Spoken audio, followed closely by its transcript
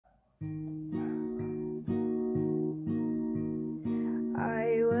I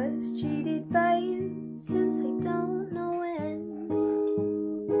was cheated by you since I don't know when.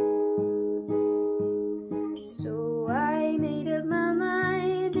 So I made up my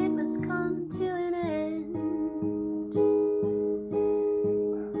mind it must come to an end.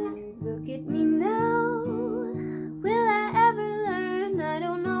 Look at me now, will I ever learn? I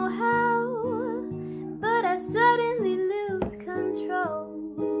don't know how, but I suddenly lose control.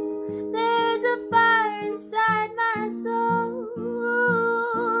 There's a fire inside my soul.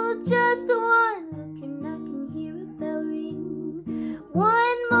 Just one look and I can hear a bell ring.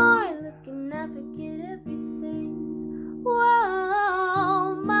 One more look and I forget everything.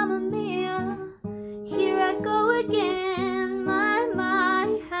 Whoa, Mamma Mia, here I go again.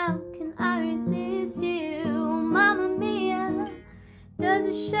 My, how can I resist you? Mamma Mia, does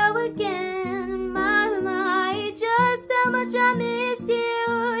it show again? My, just how much I missed you.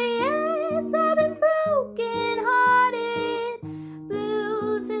 Yes, I've been broken hearted,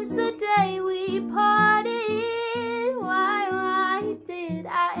 blue since the day we parted. Why did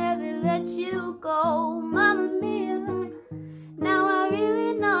I ever let you go? Mamma Mia, now I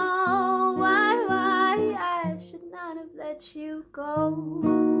really know why I should not have let you go.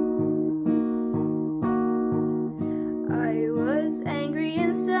 I was angry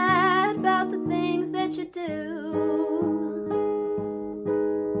and sad about the things that you do.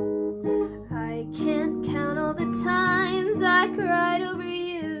 I can't count all the times I cried over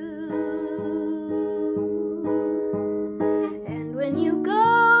you. And when you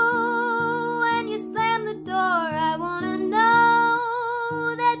go and you slam the door, I wanna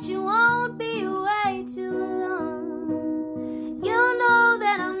know that you won't be away too long. You know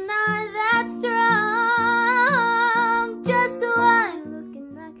that I'm not that strong. Just one look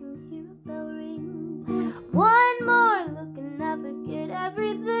and I can hear a bell ring. One more look and I forget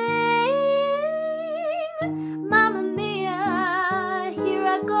everything. Mamma Mia, here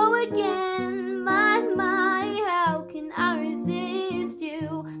I go again. My, how can I resist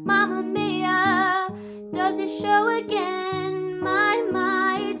you? Mamma Mia, does it show again?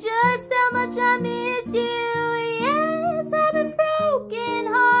 My, just how much I missed you. Yes, I've been broken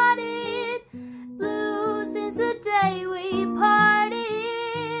hearted, blue since the day we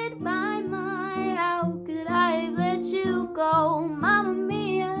parted. My, how could I have let you go? Mamma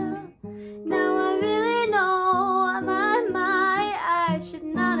Mia, now I really know, my, I should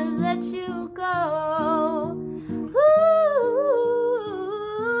not have let you go.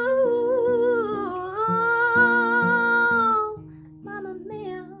 Ooh, Mamma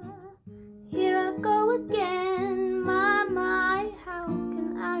Mia, here I go again.